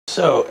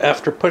So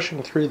after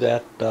pushing through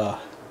that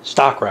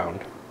stock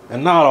round,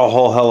 and not a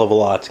whole hell of a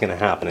lot's going to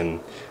happen in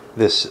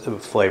this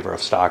flavor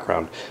of stock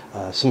round.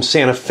 Some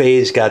Santa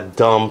Fe's got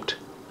dumped.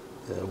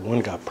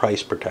 One got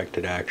price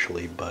protected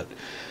actually, but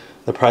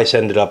the price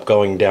ended up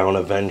going down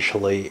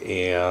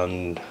eventually,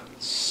 and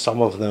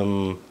some of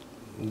them,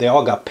 they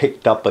all got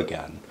picked up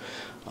again.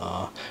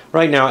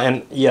 Right now,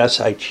 and yes,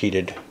 I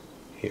cheated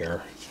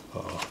here.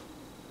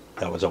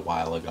 That was a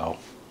while ago.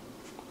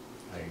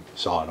 I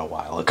saw it a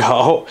while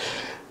ago.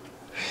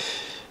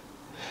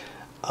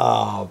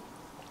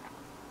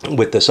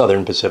 With the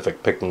Southern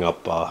Pacific picking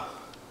up a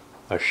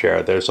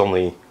share, there's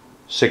only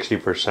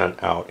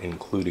 60% out,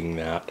 including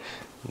that.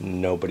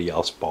 Nobody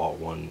else bought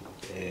one.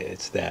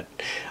 It's that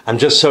I'm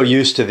just so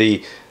used to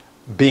the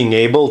being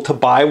able to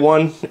buy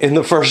one in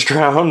the first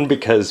round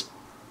because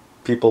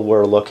people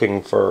were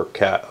looking for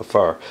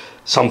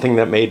something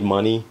that made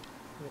money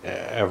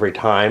every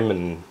time,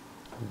 and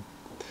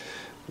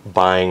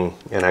buying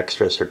an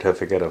extra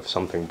certificate of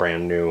something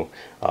brand new,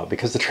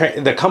 because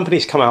the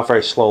companies come out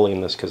very slowly in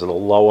this because of the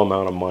low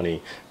amount of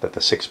money that the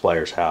 6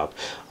 players have.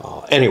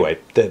 Anyway,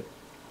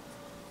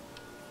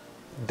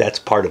 that's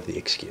part of the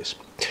excuse.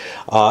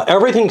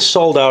 Everything's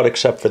sold out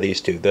except for these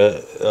two.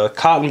 The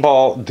Cotton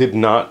Ball did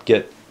not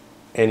get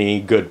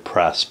any good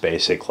press,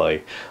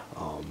 basically.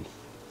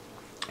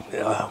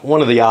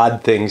 One of the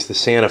odd things, the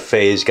Santa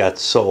Fe's got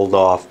sold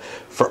off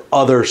for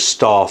other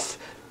stuff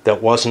that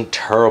wasn't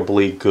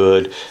terribly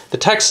good. The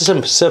Texas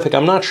and Pacific,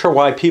 I'm not sure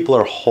why people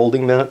are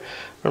holding that. I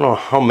don't know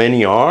how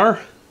many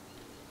are.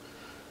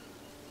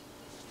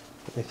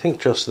 I think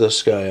just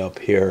this guy up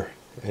here,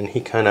 and he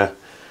kind of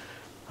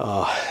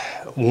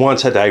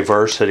wants a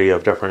diversity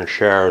of different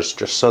shares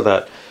just so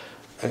that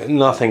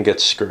nothing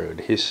gets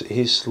screwed.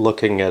 He's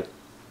looking at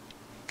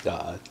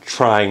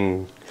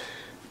trying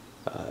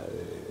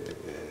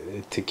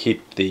to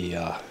keep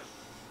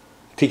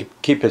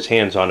keep his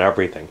hands on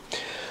everything.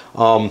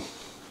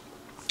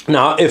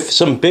 Now, if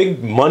some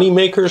big money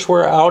makers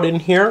were out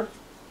in here,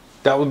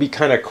 that would be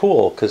kind of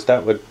cool, because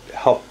that would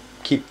help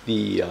keep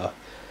the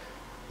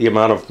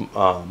amount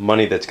of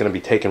money that's going to be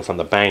taken from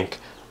the bank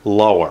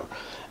lower.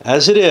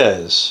 As it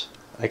is,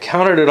 I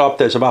counted it up,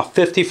 there's about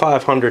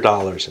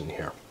 $5,500 in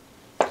here.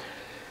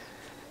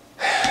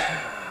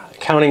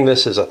 Counting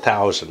this as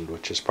 1,000,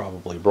 which is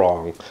probably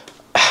wrong.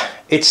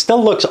 It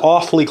still looks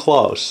awfully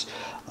close.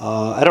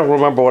 I don't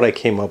remember what I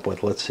came up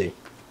with. Let's see.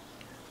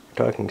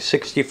 We're talking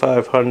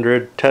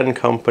 6,500, 10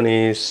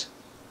 companies.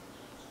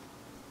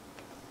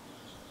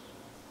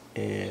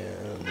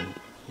 And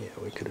yeah,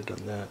 we could have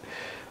done that.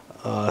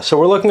 So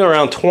we're looking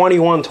around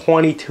 21,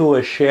 22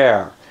 a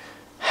share.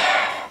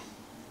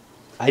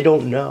 I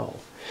don't know.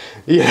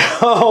 You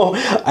know,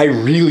 I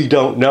really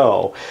don't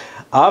know.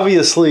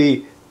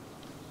 Obviously,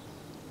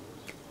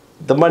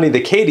 the money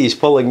that Katie's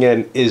pulling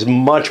in is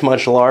much,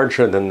 much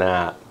larger than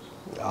that.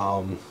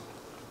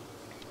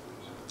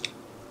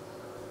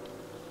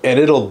 And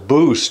it'll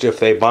boost if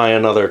they buy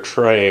another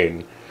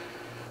train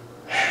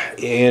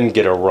and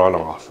get a run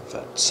off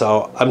of it.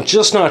 So I'm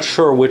just not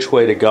sure which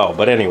way to go.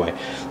 But anyway,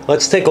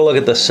 let's take a look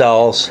at the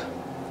sells.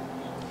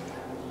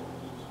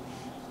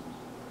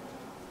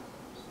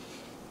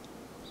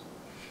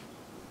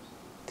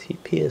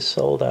 TP is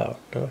sold out.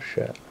 No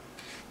shit.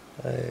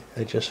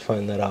 I just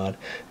find that odd.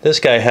 This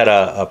guy had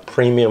a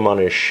premium on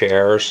his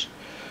shares,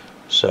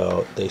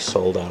 so they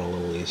sold out a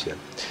little easier.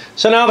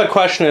 So now the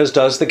question is,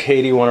 does the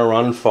Katie want to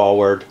run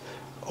forward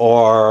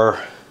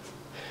or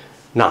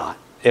not?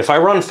 If I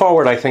run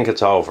forward, I think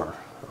it's over,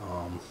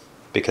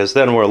 because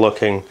then we're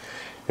looking,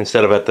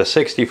 instead of at the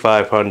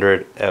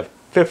 6,500, at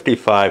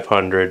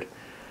 5,500.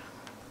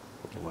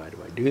 Why do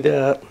I do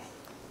that?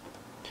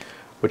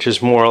 Which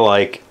is more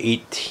like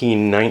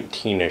 18,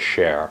 19 a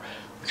share,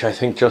 which I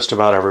think just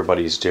about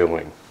everybody's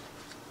doing.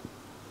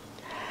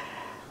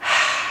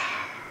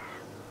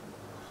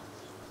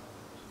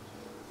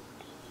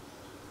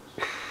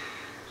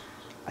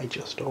 I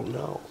just don't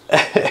know.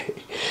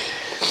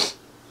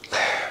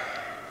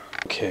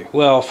 Okay,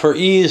 well, for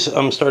ease,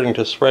 I'm starting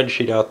to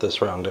spreadsheet out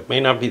this round. It may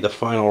not be the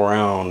final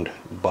round,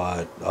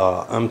 but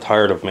I'm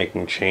tired of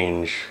making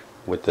change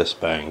with this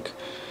bank.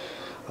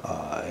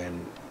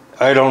 And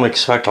I don't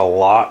expect a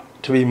lot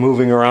to be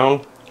moving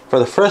around. For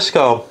the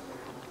Frisco,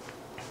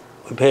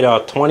 we paid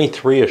out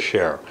 23 a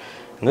share.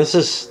 And this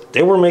is,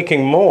 they were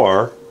making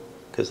more,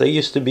 because they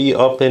used to be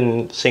up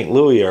in St.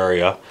 Louis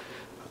area.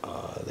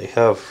 They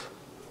have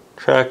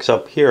tracks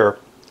up here.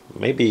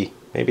 Maybe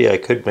I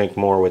could make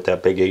more with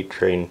that big 8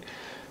 train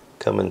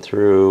coming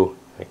through.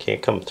 I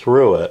can't come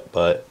through it,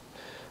 but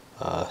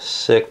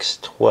 6,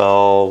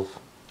 12,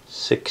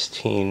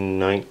 16,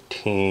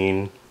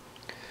 19.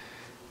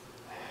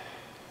 I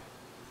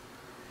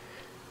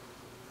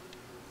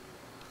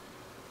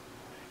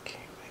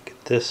can't make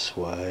it this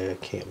way. I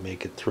can't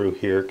make it through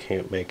here.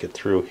 Can't make it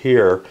through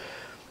here.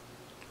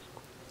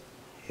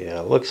 Yeah,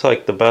 it looks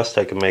like the best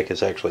I can make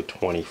is actually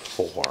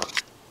 24.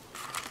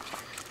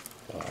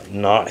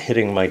 Not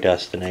hitting my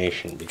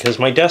destination, because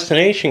my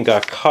destination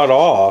got cut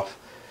off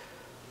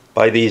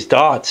by these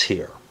dots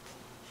here.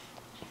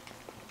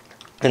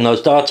 And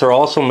those dots are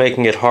also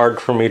making it hard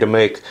for me to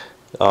make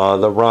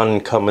the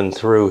run coming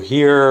through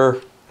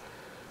here.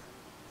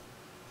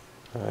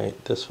 All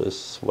right, this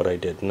was what I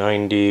did,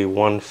 90,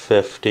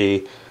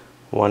 150,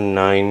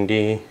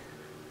 190,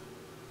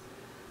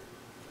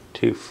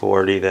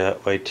 240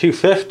 that way,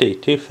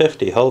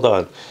 250, hold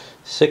on,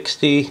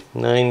 60,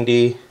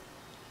 90,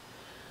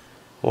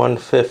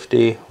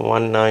 150,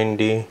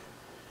 190,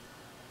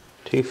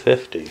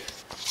 250,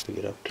 we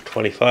get up to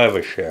 25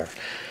 a share.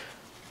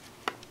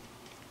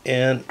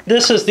 And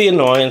this is the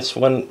annoyance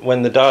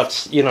when the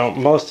dots, you know,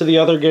 most of the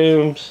other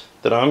games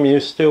that I'm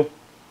used to,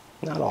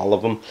 not all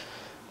of them,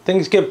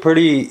 things get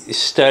pretty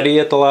steady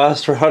at the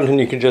last round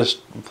and you can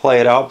just play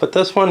it out. But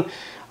this one,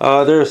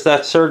 there's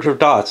that surge of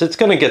dots. It's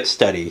going to get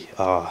steady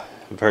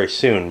very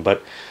soon,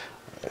 but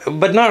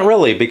not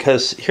really,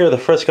 because here the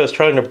Frisco's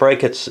trying to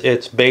break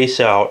its base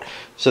out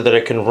so that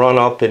it can run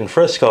up in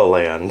Frisco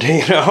land,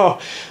 you know,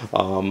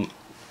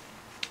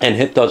 and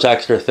hit those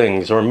extra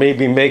things, or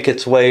maybe make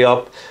its way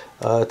up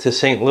to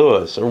St.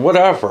 Louis or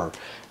whatever,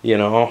 you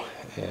know.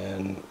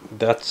 And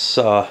that's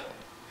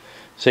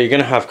so you're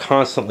going to have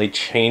constantly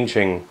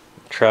changing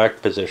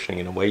track positioning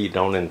in a way you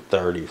don't in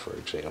 30, for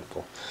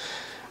example,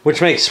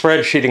 which makes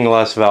spreadsheeting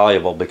less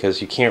valuable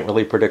because you can't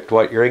really predict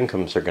what your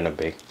incomes are going to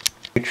be.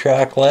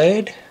 Track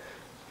laid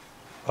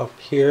up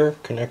here,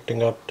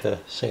 connecting up to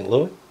St.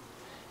 Louis.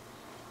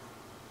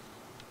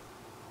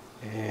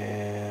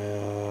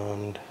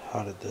 And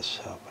how did this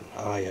happen?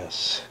 Ah,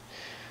 yes.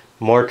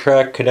 More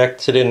track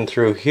connects it in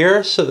through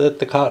here so that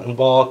the cotton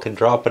ball can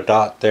drop a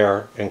dot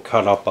there and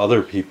cut up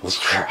other people's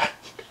track.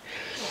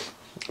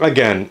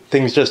 Again,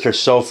 things just are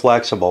so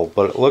flexible,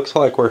 but it looks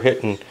like we're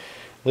hitting,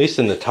 at least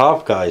in the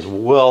top guys,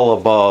 well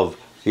above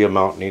the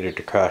amount needed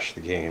to crash the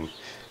game.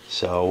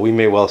 So we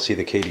may well see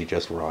the Katie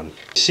just run.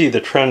 See,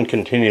 the trend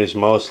continues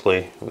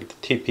mostly. The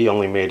TP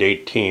only made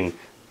 18,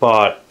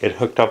 but it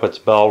hooked up its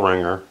bell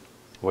ringer,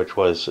 which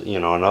was, you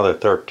know, another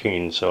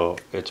 13, so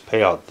its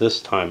payout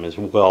this time is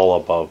well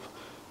above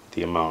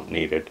the amount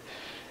needed.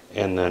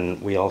 And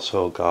then we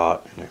also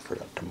got, and I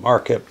forgot to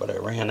mark it, but I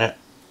ran it,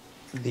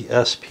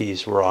 the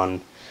SP's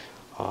run.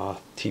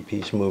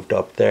 TP's moved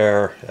up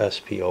there,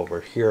 SP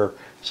over here.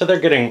 So they're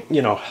getting,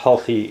 you know,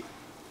 healthy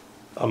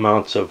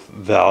amounts of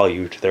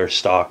value to their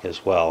stock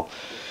as well.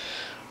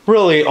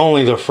 Really,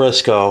 only the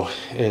Frisco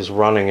is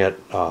running it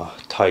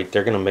tight.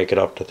 They're going to make it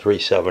up to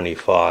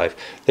 375.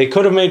 They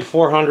could have made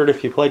 400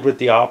 if you played with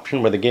the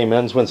option where the game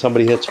ends when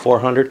somebody hits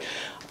 400.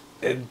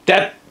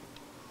 That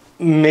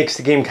makes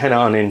the game kind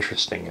of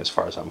uninteresting as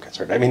far as I'm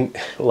concerned. I mean,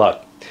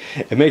 look,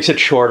 it makes it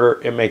shorter.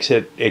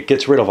 It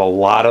gets rid of a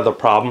lot of the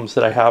problems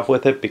that I have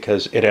with it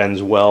because it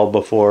ends well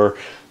before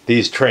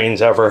these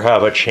trains ever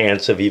have a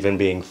chance of even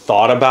being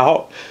thought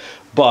about.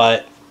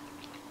 But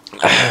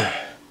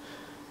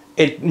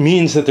it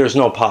means that there's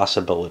no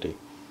possibility.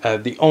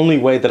 The only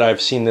way that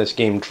I've seen this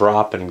game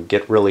drop and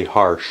get really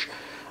harsh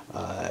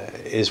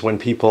is when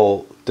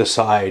people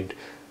decide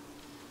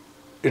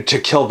to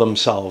kill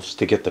themselves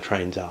to get the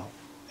trains out,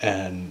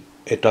 and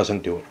it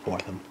doesn't do it for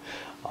them.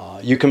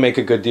 You can make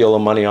a good deal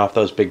of money off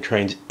those big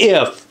trains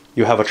if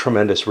you have a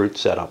tremendous route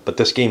setup, but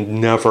this game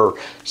never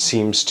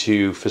seems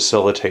to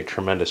facilitate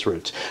tremendous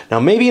routes. Now,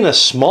 maybe in a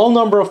small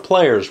number of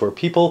players where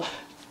people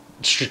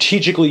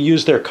strategically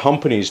use their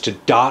companies to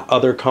dot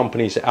other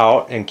companies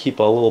out and keep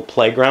a little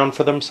playground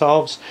for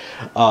themselves,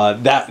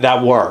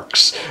 that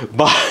works.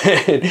 But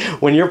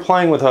when you're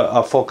playing with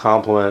a full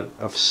complement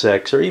of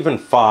 6 or even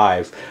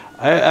 5,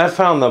 I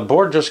found the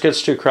board just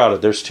gets too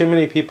crowded. There's too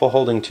many people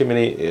holding too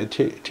many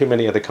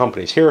of the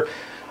companies. Here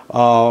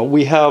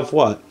we have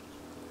what?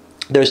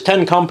 There's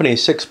 10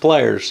 companies, 6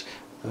 players.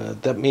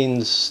 That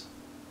means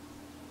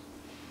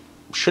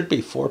should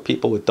be 4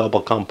 people with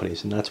double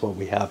companies, and that's what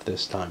we have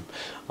this time.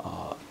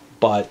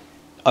 But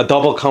a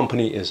double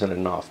company isn't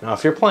enough. Now,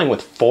 if you're playing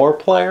with 4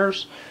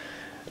 players,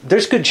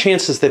 there's good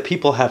chances that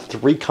people have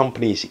 3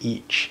 companies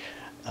each.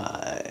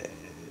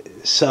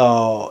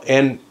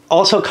 And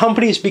also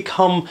companies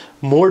become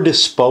more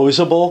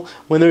disposable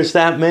when there's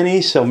that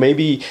many. So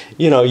maybe,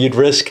 you know, you'd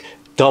risk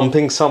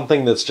dumping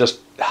something that's just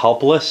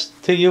helpless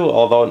to you,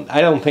 although I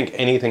don't think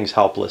anything's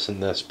helpless in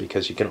this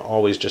because you can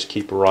always just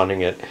keep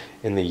running it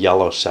in the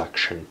yellow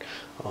section,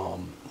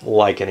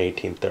 like in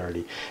 1830.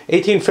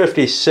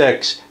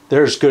 1856,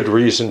 there's good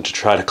reason to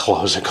try to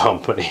close a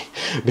company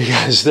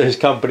because there's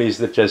companies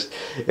that just,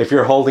 if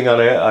you're holding on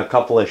a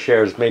couple of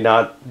shares, may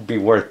not be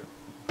worth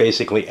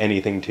basically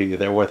anything to you.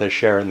 They're worth a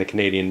share in the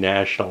Canadian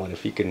National, and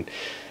if you can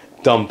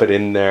dump it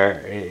in there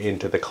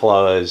into the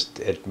closed,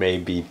 it may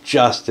be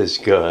just as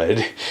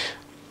good.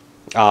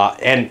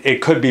 And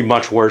it could be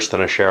much worse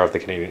than a share of the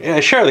Canadian.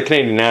 A share of the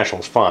Canadian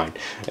National is fine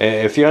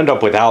if you end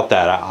up without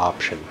that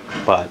option.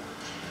 But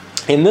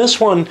in this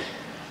one,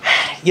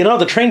 you know,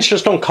 the trains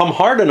just don't come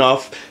hard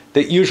enough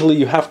that usually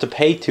you have to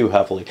pay too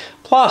heavily.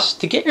 Plus,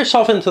 to get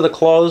yourself into the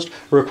closed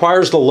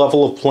requires the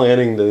level of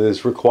planning that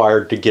is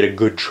required to get a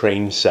good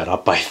train set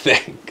up, I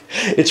think.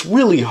 It's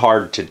really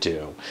hard to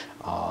do.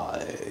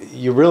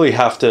 you really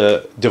have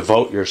to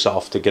devote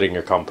yourself to getting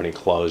your company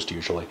closed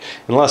usually,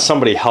 unless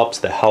somebody helps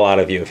the hell out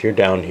of you. If you're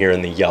down here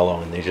in the yellow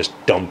and they just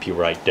dump you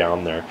right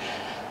down there.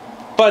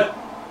 But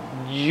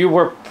you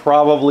were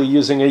probably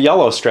using a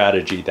yellow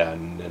strategy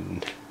then.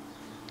 And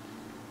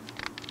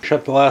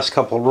except the last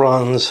couple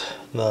runs,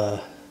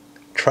 the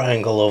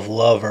triangle of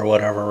love or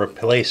whatever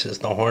replaces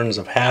the horns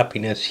of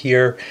happiness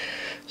here.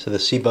 So the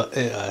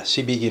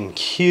CB and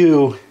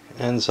Q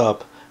ends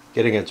up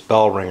getting its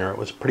bell ringer. It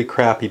was a pretty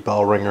crappy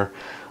bell ringer.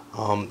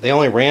 They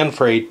only ran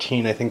for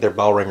 18. I think their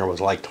bell ringer was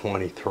like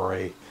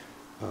 23.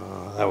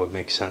 That would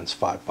make sense,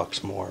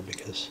 $5 more,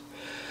 because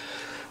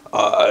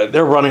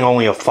they're running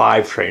only a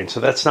 5 train, so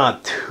that's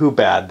not too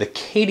bad. The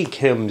Katie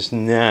Kim's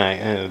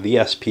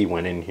the SP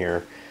went in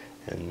here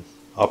and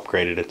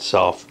upgraded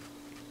itself.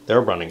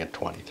 They're running at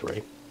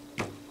 23.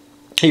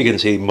 You can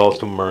see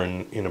most of them are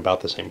in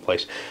about the same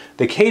place.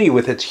 The Katie,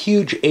 with its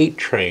huge 8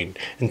 train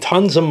and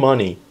tons of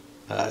money,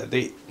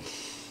 they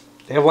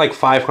have like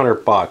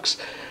 $500.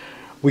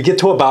 We get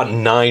to about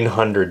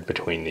 900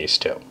 between these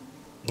two.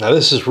 Now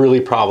this is really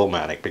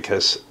problematic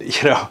because,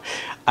 you know,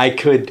 I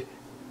could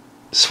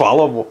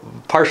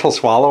partial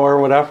swallow or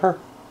whatever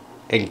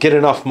and get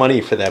enough money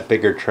for that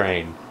bigger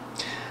train.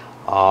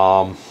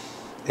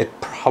 It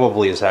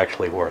probably is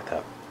actually worth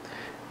it,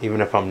 even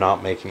if I'm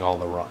not making all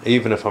the run,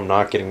 even if I'm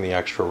not getting the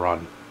extra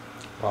run.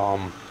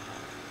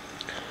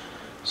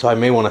 So I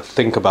may want to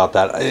think about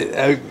that.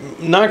 I'm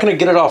not going to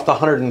get it off the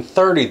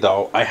 130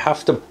 though. I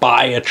have to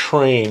buy a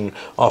train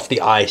off the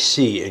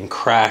IC and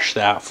crash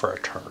that for a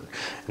turn.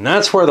 And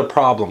that's where the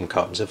problem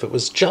comes. If it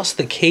was just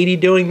the Katie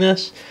doing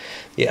this,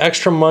 the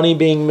extra money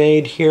being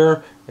made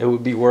here, it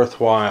would be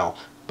worthwhile.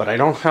 But I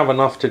don't have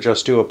enough to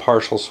just do a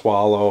partial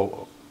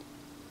swallow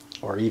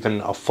or even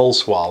a full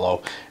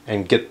swallow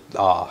and get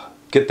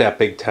that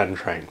big 10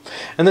 train.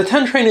 And the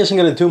 10 train isn't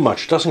going to do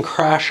much. It doesn't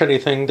crash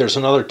anything. There's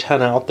another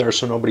 10 out there,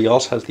 so nobody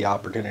else has the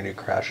opportunity to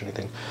crash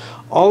anything.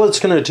 All it's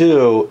going to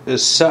do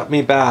is set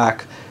me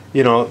back,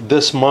 you know,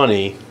 this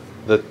money,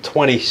 the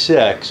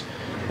 26,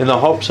 in the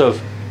hopes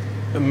of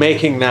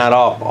making that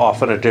up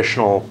off an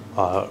additional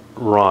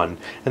run.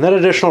 And that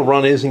additional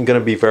run isn't going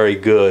to be very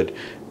good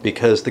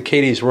because the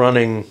Katie's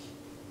running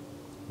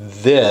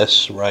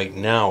this right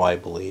now, I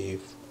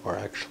believe. Or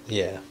actually,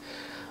 yeah.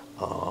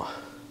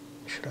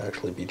 Should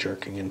actually be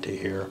jerking into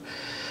here.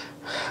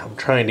 I'm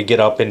trying to get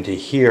up into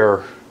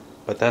here,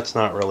 but that's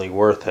not really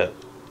worth it.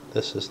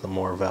 This is the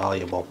more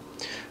valuable.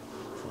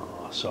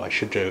 So I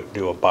should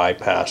do a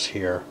bypass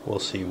here. We'll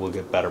see. We'll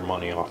get better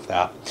money off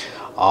that.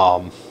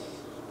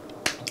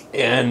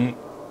 And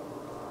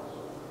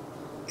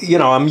you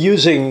know, I'm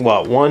using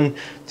what, 1,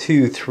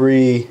 2,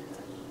 3,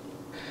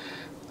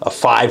 a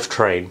 5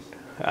 train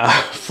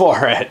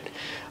for it.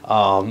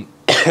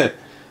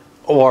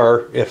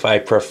 Or if I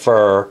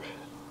prefer,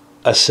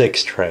 a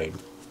 6 train,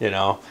 you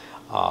know.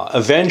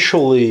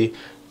 Eventually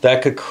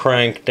that could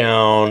crank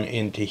down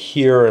into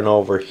here and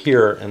over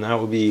here, and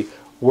that would be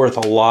worth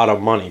a lot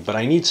of money. But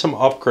I need some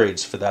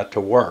upgrades for that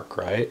to work,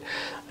 right?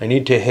 I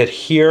need to hit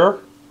here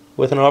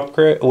with an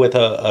upgrade, with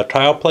a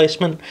tile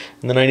placement,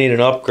 and then I need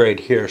an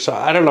upgrade here. So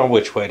I don't know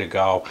which way to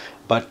go,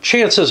 but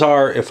chances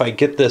are if I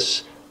get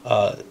this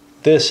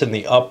this in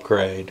the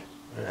upgrade,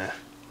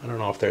 I don't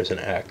know if there's an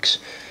X.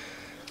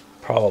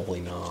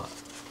 Probably not.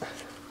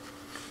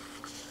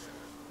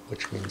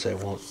 Which means I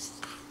won't.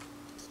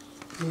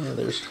 Yeah,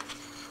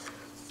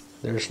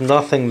 there's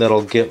nothing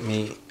that'll get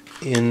me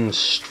in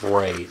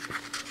straight.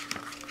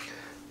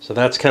 So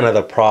that's kind of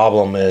the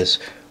problem. Is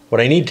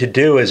what I need to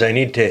do is I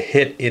need to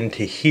hit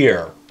into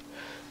here.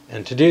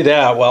 And to do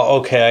that, well,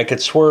 okay, I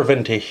could swerve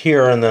into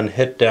here and then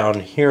hit down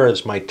here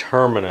as my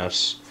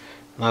terminus.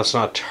 And that's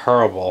not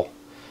terrible.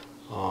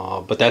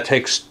 But that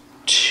takes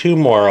 2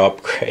 more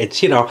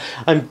upgrades. You know,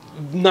 I'm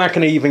not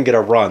going to even get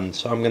a run,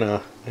 so I'm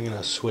gonna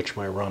switch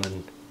my run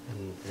and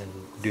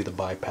do the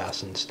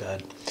bypass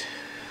instead.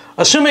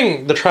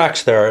 Assuming the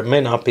track's there, it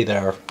may not be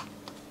there.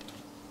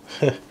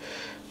 I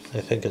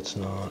think it's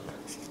not.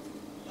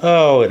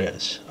 Oh, it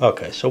is.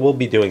 Okay, so we'll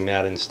be doing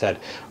that instead,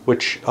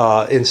 which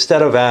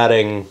instead of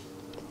adding,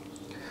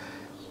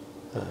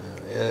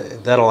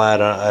 that'll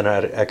add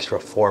an extra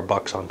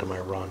 $4 onto my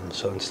run.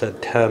 So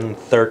instead 10,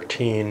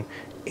 13,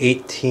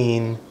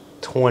 18,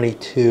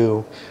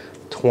 22,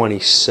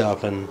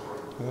 27.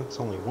 That's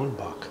only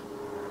 $1.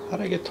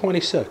 How'd I get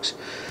 26?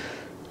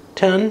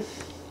 10,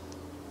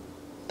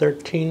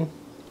 13,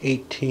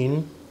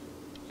 18.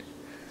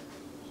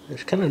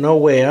 There's kind of no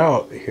way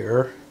out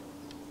here.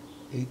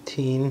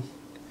 18,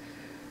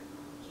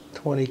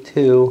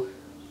 22,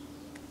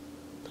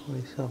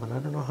 27. I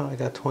don't know how I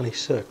got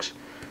 26.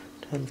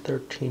 10,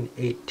 13,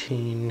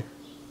 18,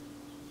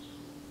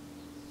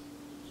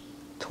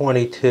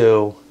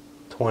 22,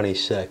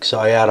 26. So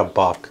I add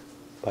 $1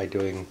 by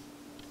doing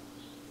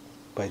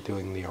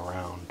the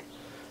around.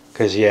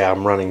 Because yeah,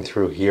 I'm running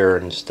through here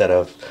instead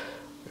of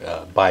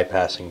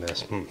bypassing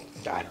this.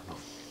 I don't know.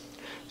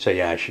 So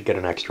yeah, I should get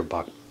an extra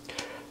 $1.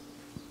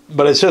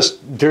 But it's just,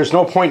 there's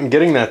no point in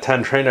getting that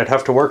 10 train. I'd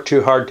have to work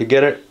too hard to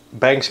get it.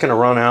 Bank's going to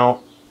run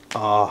out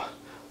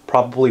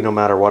probably no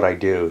matter what I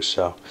do,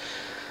 so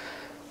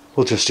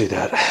we'll just do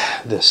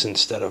this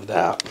instead of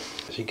that.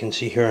 As you can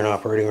see here in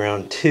operating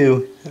round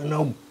 2, there are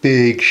no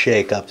big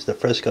shakeups. The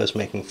Frisco's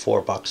making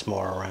 $4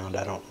 more around.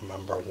 I don't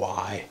remember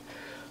why.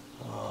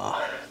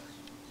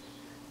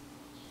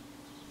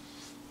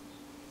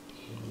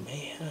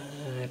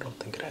 Man, I don't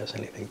think it has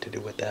anything to do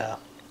with that.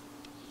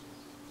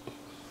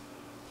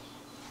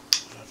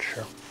 I'm not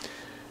sure.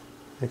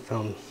 I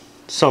found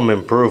some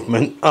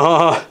improvement.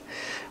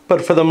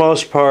 But for the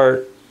most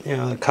part, you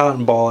know, the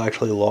cotton ball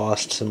actually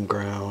lost some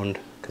ground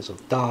because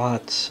of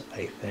dots,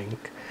 I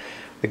think.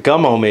 The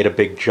gummo made a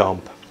big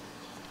jump.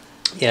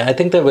 Yeah, I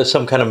think there was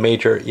some kind of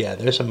major, yeah,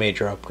 there's a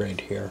major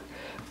upgrade here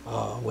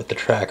with the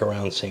track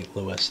around St.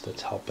 Louis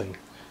that's helping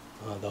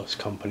those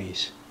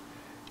companies.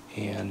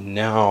 And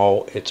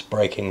now it's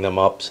breaking them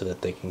up so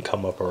that they can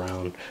come up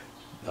around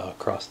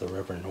across the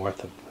river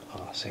north of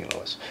St.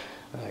 Louis.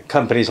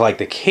 Companies like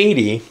the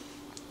Katy,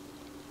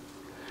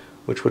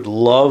 which would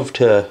love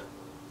to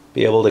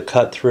be able to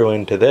cut through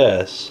into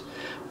this,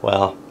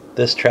 well,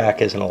 this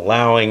track isn't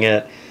allowing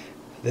it.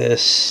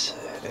 This,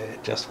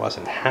 it just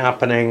wasn't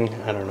happening.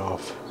 I don't know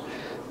if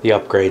the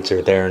upgrades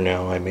are there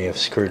now. I may have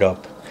screwed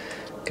up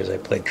because I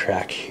played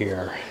track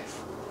here.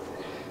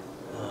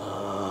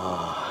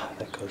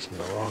 That goes in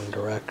the wrong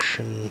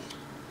direction.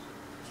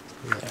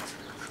 Yeah,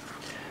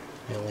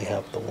 I only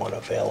have the one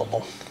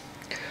available.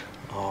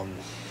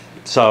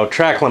 So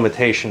track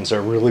limitations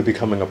are really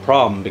becoming a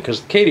problem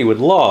because Katy would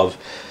love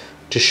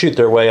to shoot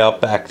their way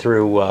up back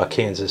through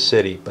Kansas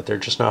City, but they're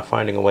just not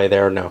finding a way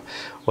there now.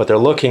 What they're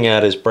looking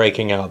at is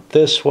breaking out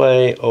this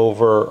way,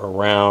 over,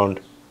 around,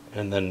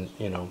 and then,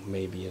 you know,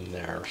 maybe in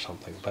there or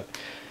something. But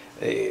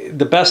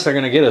the best they're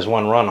going to get is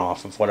one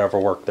runoff of whatever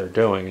work they're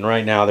doing. And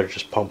right now they're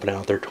just pumping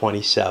out their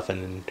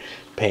 27 and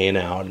paying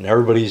out, and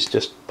everybody's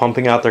just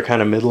pumping out their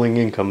kind of middling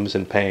incomes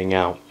and paying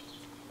out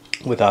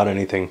without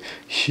anything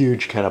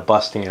huge kind of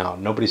busting out.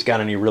 Nobody's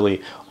got any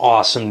really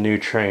awesome new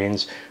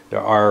trains.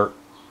 There are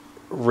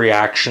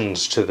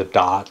reactions to the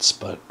dots,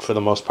 but for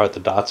the most part the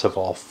dots have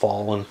all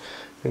fallen. I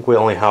think we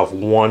only have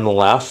one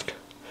left,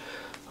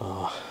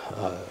 a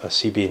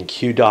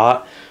CB&Q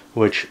dot,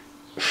 which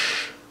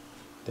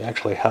they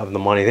actually have the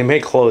money. They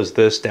may close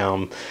this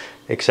down,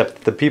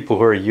 except the people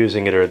who are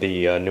using it are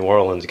the New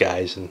Orleans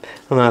guys, and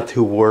I'm not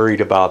too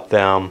worried about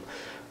them.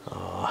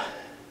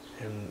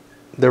 And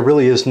there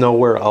really is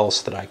nowhere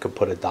else that I could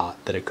put a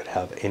dot that it could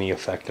have any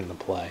effect in the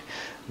play.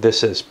 This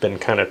has been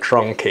kind of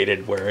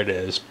truncated where it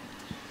is.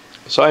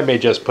 So I may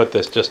just put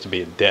this just to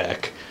be a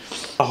dick.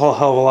 A whole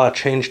hell of a lot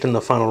changed in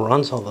the final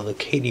runs, although the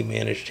Katy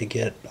managed to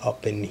get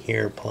up in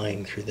here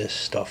playing through this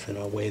stuff in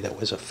a way that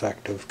was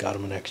effective. Got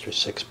him an extra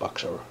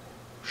 $6 a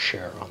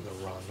share on the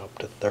run, up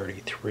to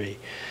 33.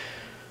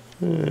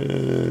 I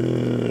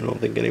don't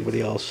think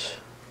anybody else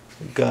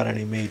got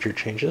any major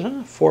changes.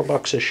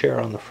 $4 a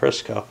share on the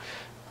Frisco.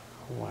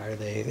 Why are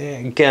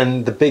they?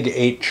 Again, the Big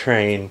 8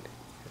 train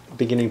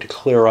beginning to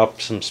clear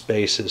up some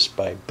spaces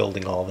by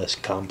building all this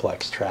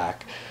complex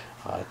track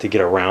to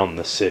get around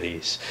the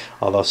cities.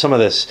 Although some of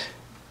this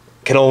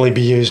can only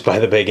be used by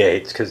the Big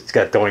 8s because it's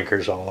got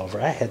doinkers all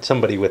over. I had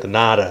somebody with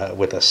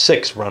a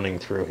 6 running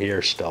through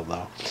here still,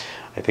 though.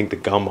 I think the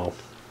Gummo,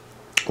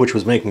 which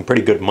was making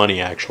pretty good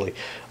money actually,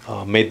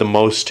 made the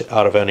most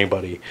out of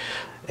anybody.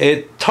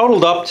 It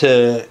totaled up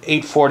to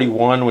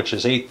 $841, which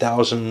is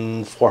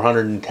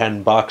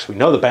 $8,410. We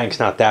know the bank's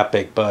not that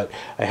big, but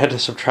I had to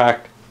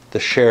subtract the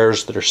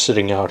shares that are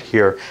sitting out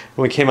here, and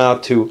we came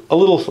out to a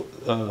little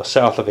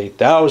south of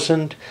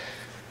 8,000.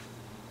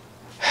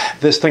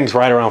 This thing's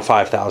right around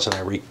 5,000.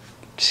 I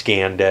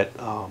re-scanned it.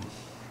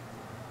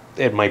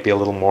 It might be a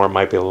little more, it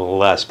might be a little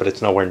less, but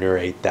it's nowhere near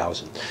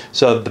 8,000.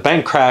 So the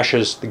bank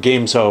crashes, the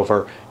game's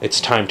over,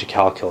 it's time to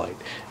calculate.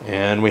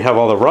 And we have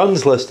all the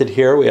runs listed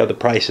here, we have the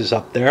prices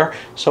up there,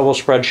 so we'll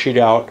spreadsheet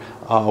out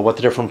what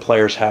the different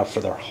players have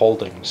for their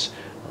holdings.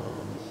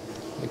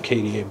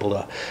 Katy able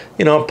to,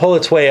 you know, pull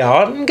its way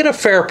out and get a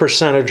fair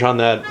percentage on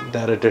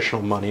that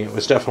additional money. It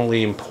was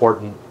definitely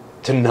important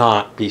to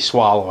not be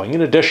swallowing.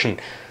 In addition,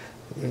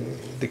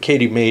 the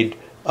Katy made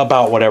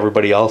about what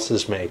everybody else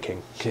is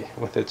making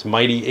with its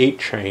mighty 8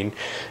 train,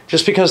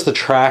 just because the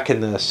track in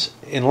this,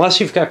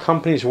 unless you've got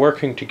companies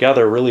working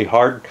together really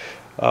hard,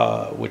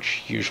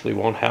 which usually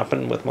won't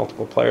happen with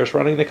multiple players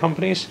running the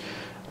companies,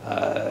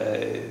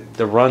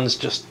 the runs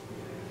just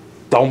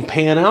don't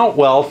pan out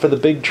well for the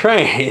big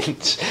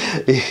trains.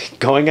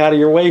 Going out of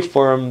your way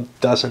for them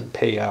doesn't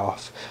pay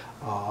off.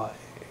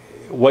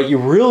 What you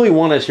really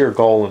want as your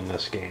goal in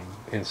this game,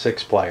 in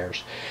 6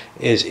 players,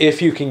 is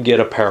if you can get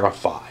a pair of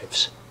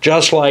 5s,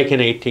 just like in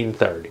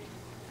 1830.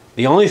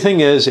 The only thing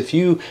is, if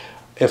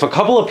a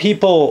couple of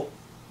people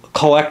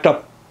collect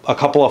up a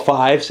couple of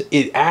 5s,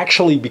 it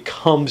actually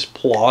becomes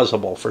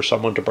plausible for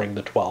someone to bring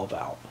the 12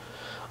 out.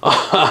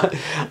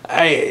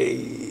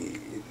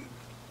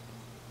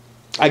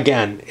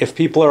 Again, if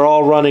people are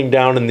all running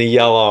down in the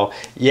yellow,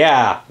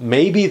 yeah,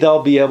 maybe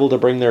they'll be able to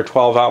bring their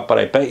 12 out, but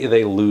I bet you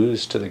they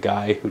lose to the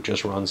guy who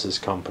just runs his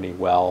company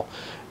well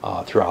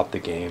throughout the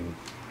game.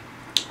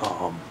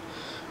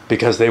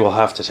 because they will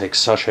have to take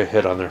such a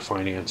hit on their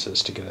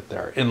finances to get it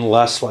there,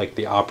 unless like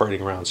the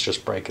operating rounds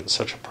just break in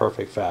such a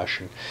perfect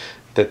fashion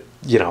that,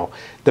 you know,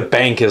 the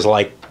bank is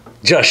like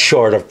just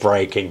short of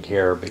breaking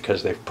here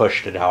because they've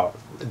pushed it out.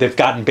 They've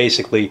gotten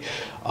basically,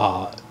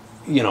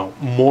 you know,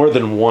 more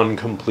than one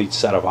complete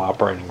set of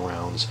operating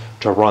rounds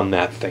to run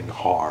that thing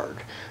hard.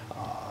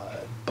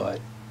 But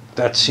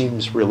that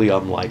seems really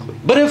unlikely.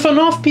 But if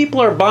enough people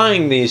are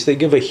buying these, they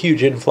give a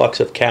huge influx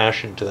of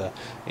cash into the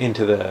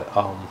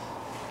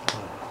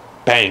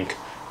bank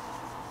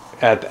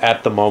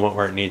at the moment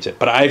where it needs it.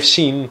 But I've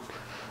seen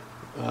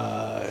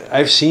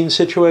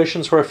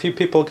situations where a few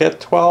people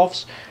get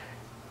 12s,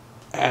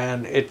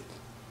 and it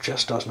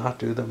just does not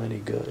do them any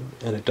good,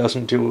 and it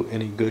doesn't do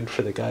any good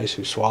for the guys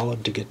who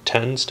swallowed to get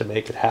 10s to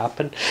make it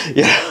happen.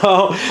 You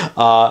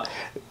know,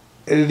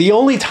 the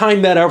only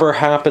time that ever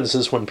happens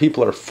is when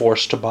people are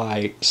forced to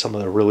buy some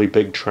of the really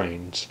big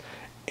trains,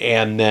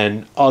 and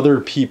then other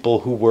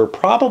people who were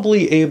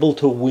probably able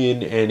to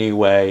win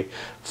anyway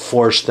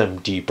force them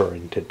deeper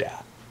into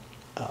debt,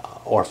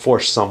 or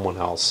force someone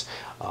else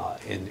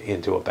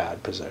into a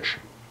bad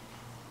position.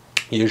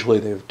 Usually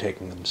they've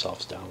taken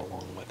themselves down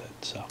along with it.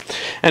 So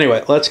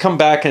anyway, let's come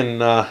back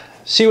and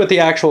see what the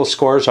actual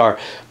scores are.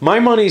 My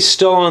money's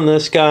still on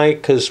this guy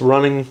because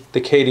running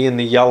the Katie in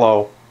the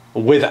yellow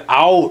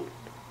without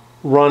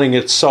running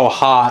it so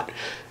hot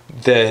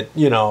that,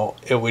 you know,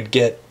 it would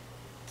get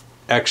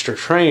extra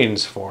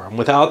trains for him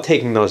without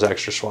taking those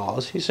extra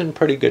swallows, he's in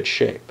pretty good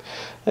shape.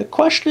 The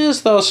question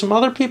is, though, some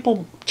other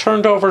people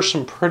turned over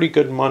some pretty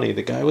good money.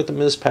 The guy with the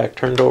Mizpak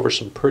turned over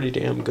some pretty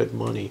damn good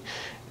money.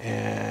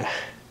 And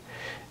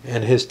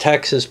his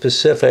Texas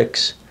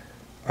Pacifics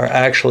are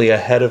actually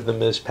ahead of the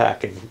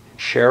Mizpak in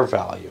share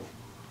value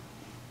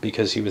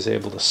because he was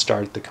able to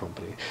start the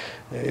company.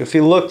 If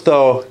you look,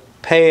 though,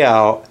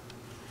 payout,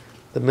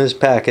 the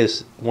Mizpak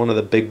is one of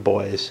the big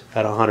boys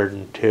at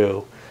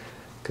 102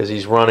 because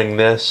he's running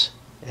this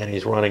and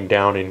he's running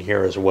down in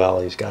here as well.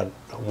 He's got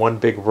one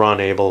big run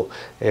able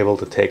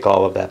to take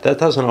all of that. That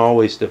doesn't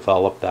always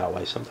develop that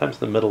way. Sometimes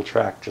the middle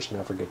track just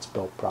never gets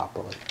built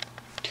properly.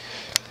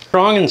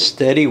 Strong and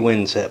Steady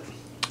wins it.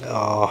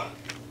 Our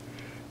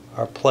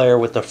player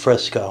with the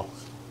Frisco,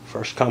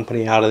 first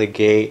company out of the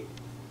gate,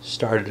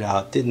 started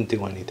out, didn't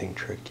do anything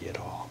tricky at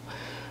all.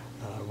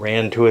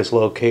 Ran to his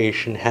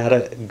location, had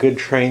a good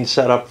train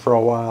set up for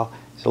a while.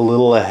 He's a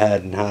little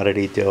ahead, and how did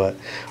he do it?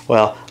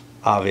 Well,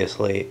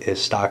 obviously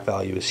his stock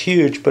value is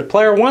huge, but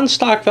player one's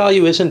stock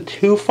value isn't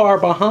too far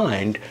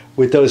behind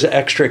with those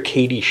extra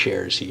Katie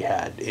shares he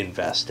had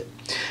invested.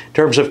 In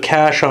terms of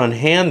cash on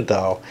hand,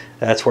 though,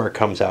 that's where it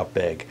comes out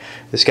big.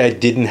 This guy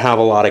didn't have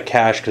a lot of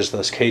cash because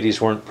those Katies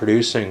weren't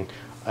producing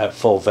at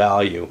full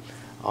value.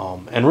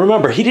 And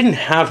remember, he didn't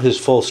have his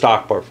full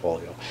stock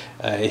portfolio.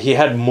 He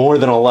had more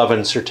than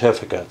 11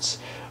 certificates,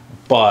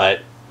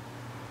 but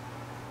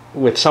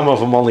with some of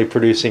them only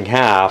producing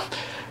half,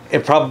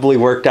 it probably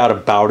worked out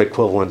about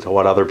equivalent to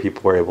what other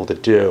people were able to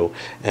do.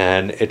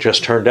 And it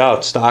just turned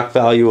out stock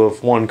value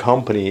of one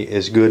company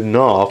is good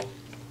enough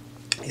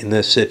in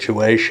this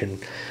situation.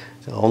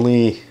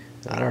 Only,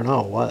 I don't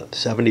know, what,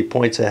 70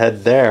 points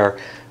ahead there,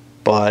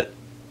 but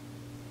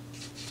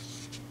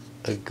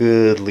a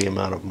goodly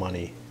amount of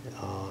money.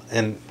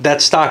 And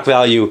that stock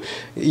value,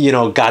 you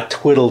know, got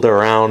twiddled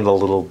around a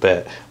little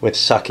bit with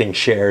sucking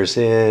shares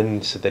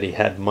in so that he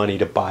had money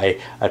to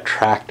buy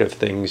attractive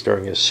things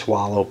during his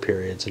swallow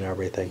periods and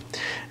everything.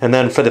 And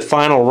then for the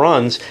final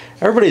runs,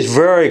 everybody's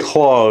very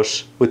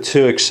close with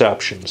two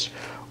exceptions.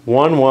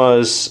 One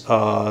was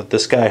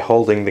this guy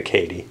holding the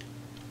Katie.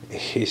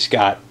 He's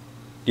got,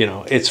 you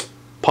know, it's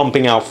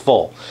pumping out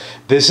full.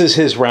 This is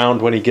his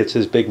round when he gets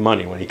his big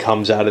money, when he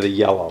comes out of the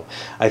yellow.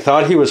 I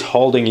thought he was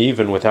holding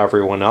even with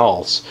everyone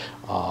else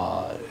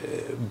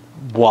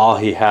while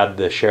he had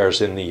the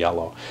shares in the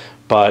yellow.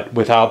 But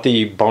without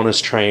the bonus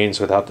trains,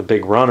 without the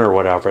big run or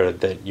whatever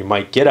that you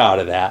might get out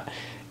of that,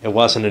 it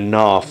wasn't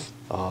enough.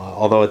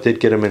 Although it did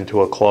get him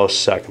into a close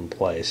second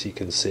place. You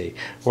can see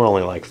we're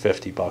only like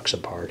 50 bucks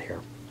apart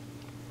here.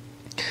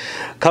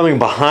 Coming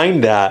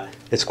behind that,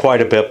 it's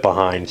quite a bit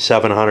behind.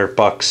 700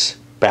 bucks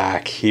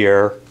back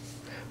here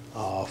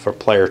for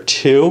player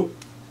two.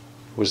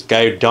 It was the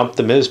guy who dumped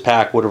the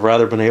Mizpak, would have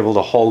rather been able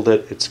to hold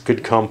it. It's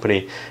good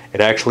company.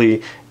 It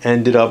actually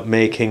ended up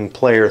making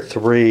player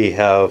three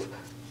have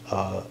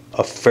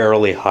a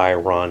fairly high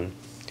run.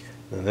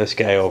 And this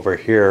guy over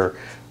here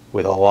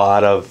with a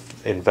lot of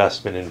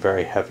investment in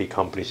very heavy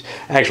companies.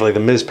 Actually, the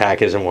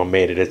Mizpak isn't what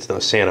made it. It's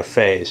the Santa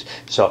Fe's.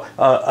 So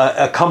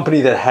a company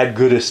that had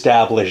good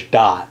established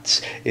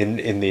dots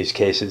in these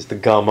cases. The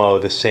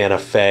Gummo, the Santa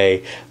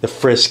Fe, the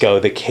Frisco,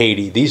 the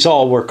Katie. These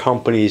all were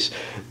companies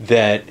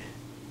that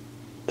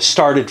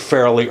started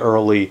fairly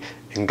early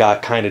and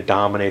got kind of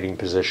dominating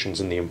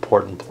positions in the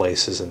important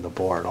places in the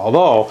board.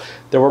 Although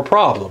there were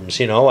problems,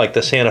 you know, like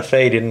the Santa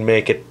Fe didn't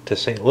make it to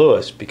St.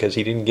 Louis because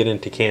he didn't get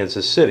into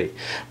Kansas City.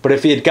 But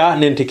if he had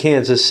gotten into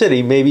Kansas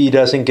City, maybe he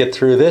doesn't get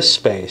through this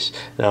space.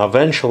 Now,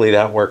 eventually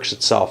that works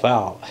itself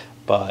out.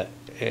 But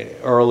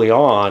early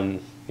on,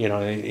 you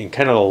know, in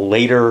kind of the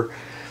later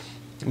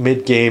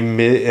mid-game,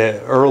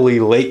 early,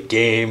 late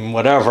game,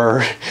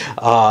 whatever.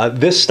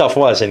 This stuff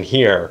wasn't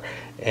here,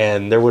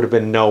 and there would have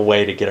been no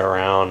way to get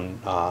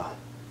around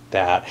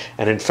that.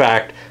 And in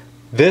fact,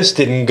 this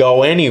didn't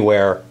go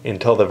anywhere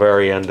until the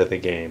very end of the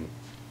game.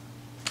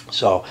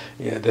 So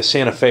yeah, the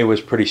Santa Fe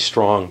was pretty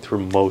strong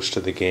through most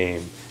of the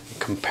game,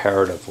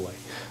 comparatively.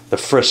 The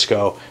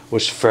Frisco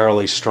was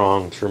fairly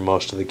strong through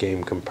most of the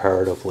game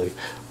comparatively,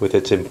 with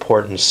its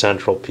important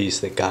central piece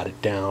that got it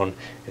down.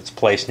 Its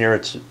place near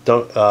its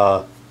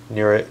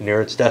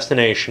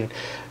destination,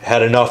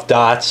 had enough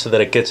dots so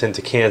that it gets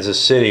into Kansas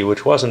City,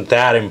 which wasn't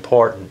that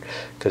important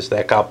because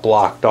that got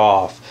blocked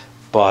off,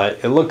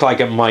 but it looked like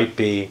it might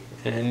be.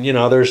 And you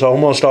know, there's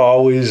almost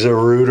always a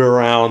route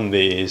around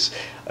these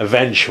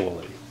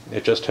eventually.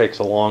 It just takes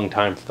a long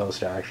time for those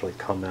to actually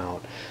come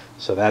out.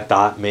 So that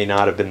dot may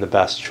not have been the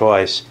best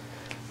choice.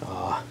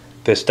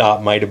 This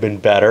dot might have been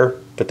better,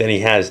 but then he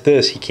has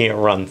this. He can't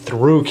run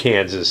through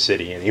Kansas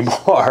City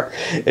anymore.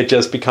 It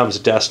just becomes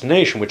a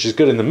destination, which is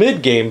good in the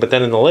mid game, but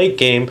then in the late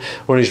game,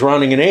 when he's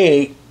running an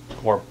 8,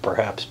 or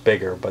perhaps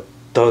bigger, but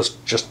those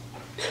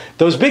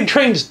big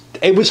trains,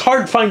 it was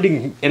hard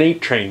finding an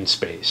 8 train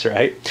space,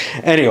 right?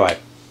 Anyway,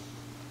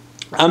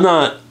 I'm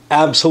not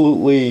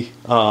absolutely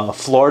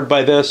floored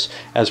by this.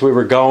 As we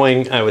were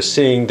going, I was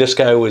seeing this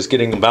guy was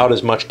getting about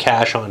as much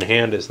cash on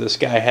hand as this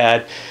guy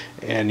had,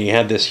 and he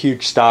had this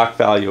huge stock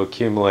value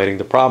accumulating.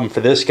 The problem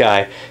for this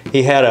guy,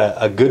 he had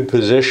a good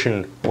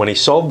position when he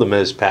sold the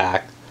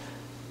Mizpac,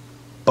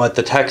 but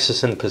the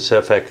Texas and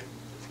Pacific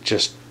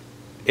just,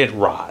 it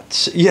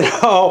rots. You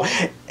know,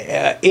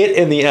 it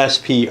and the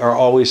SP are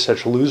always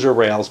such loser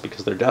rails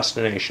because their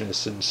destination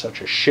is in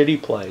such a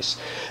shitty place.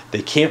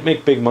 They can't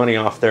make big money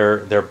off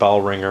their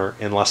bell ringer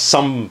unless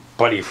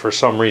somebody for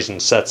some reason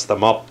sets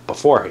them up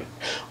beforehand,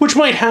 which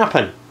might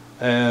happen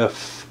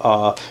if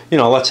you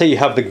know, let's say you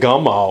have the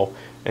Gummo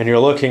and you're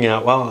looking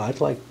at, well,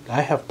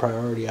 I have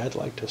priority, I'd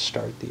like to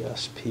start the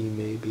SP,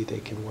 maybe they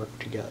can work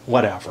together,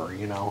 whatever,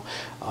 you know.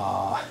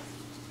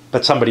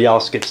 But somebody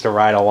else gets to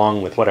ride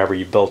along with whatever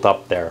you built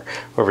up there.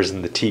 Whoever's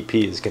in the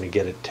TP is going to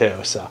get it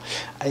too. So,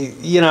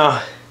 you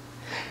know,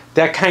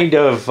 that kind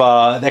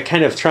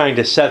of trying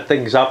to set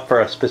things up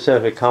for a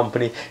specific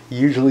company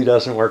usually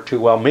doesn't work too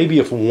well. Maybe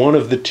if one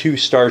of the two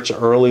starts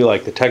early,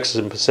 like the Texas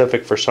and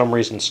Pacific for some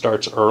reason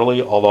starts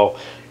early, although,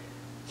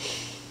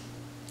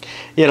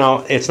 you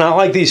know, it's not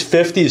like these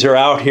 50s are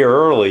out here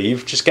early.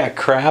 You've just got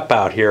crap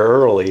out here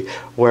early,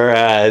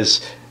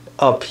 whereas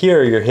up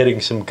here you're hitting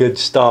some good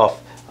stuff.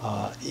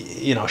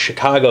 You know,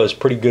 Chicago's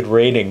pretty good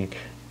rating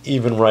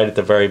even right at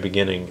the very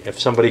beginning.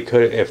 If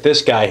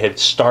this guy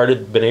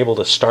had been able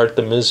to start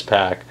the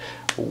Mizpac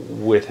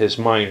with his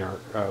minor,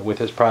 with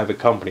his private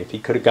company, if he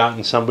could have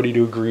gotten somebody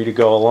to agree to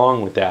go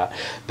along with that,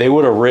 they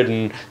would have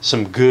ridden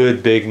some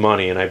good big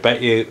money, and I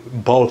bet you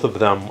both of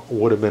them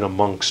would have been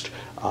amongst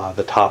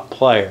the top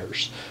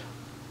players.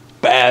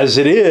 As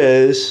it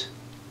is,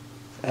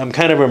 I'm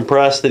kind of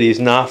impressed that he's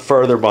not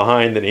further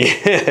behind than he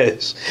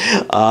is.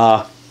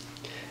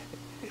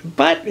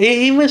 But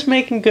he was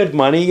making good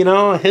money, you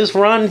know. His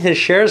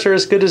shares are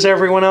as good as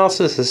everyone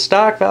else's. His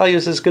stock value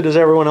is as good as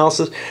everyone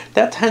else's.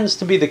 That tends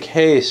to be the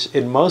case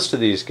in most of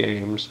these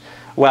games.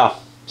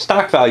 Well,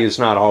 stock value is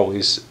not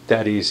always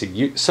that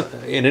easy.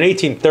 In an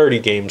 1830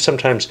 game,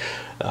 sometimes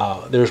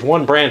there's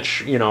one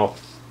branch, you know,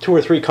 2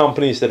 or 3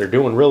 companies that are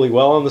doing really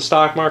well in the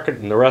stock market,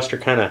 and the rest are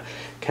kind of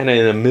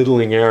in a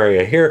middling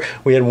area. Here,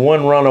 we had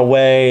one run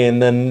away,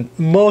 and then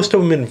most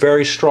of them in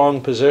very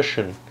strong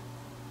position.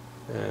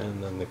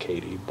 And then the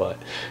Katie, but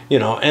you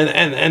know,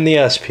 and the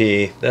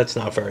SP, that's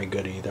not very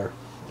good either.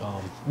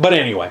 But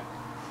anyway,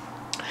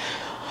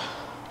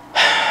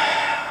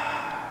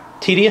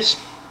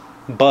 tedious,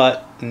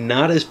 but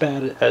not as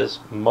bad as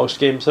most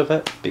games of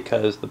it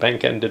because the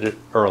bank ended it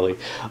early.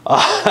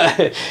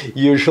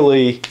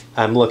 Usually,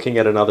 I'm looking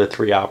at another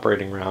 3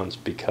 operating rounds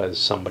because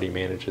somebody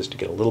manages to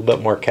get a little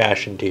bit more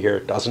cash into here.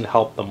 It doesn't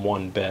help them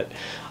one bit.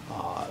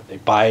 They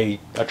buy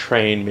a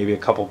train, maybe a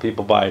couple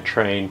people buy a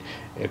train.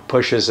 It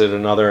pushes it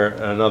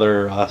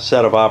another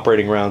set of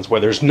operating rounds where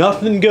there's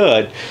nothing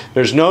good.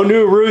 There's no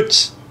new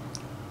routes.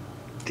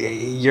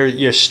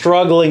 You're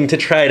struggling to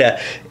try to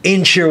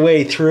inch your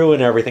way through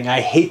and everything.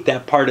 I hate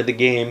that part of the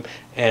game,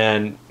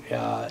 and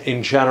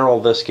in general,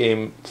 this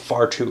game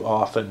far too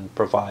often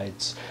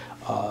provides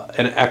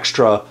an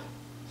extra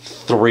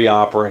 3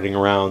 operating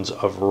rounds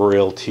of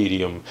real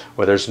tedium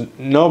where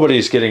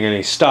nobody's getting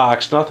any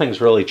stocks, nothing's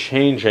really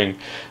changing.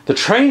 The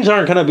trains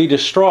aren't going to be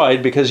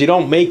destroyed because you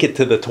don't make it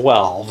to the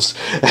 12s.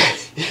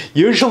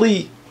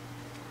 Usually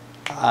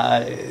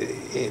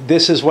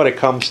this is what it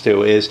comes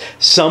to, is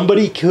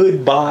somebody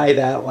could buy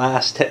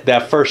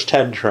that first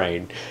 10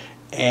 train,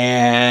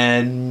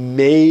 and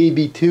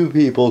maybe 2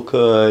 people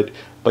could,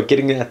 but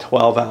getting that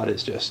 12 out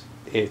is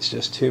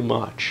just too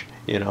much.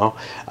 You know,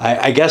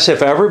 I guess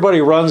if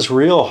everybody runs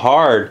real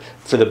hard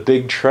for the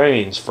big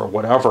trains for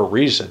whatever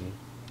reason,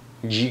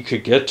 you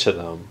could get to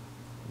them,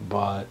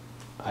 but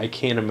I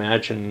can't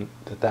imagine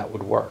that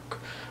would work.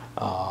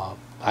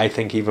 I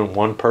think even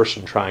one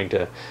person trying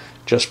to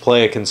just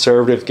play a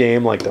conservative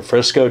game like the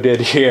Frisco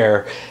did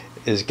here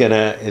is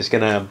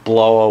gonna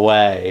blow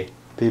away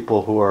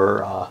people who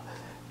are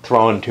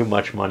throwing too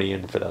much money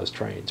in for those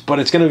trains. But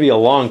it's going to be a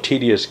long,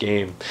 tedious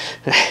game.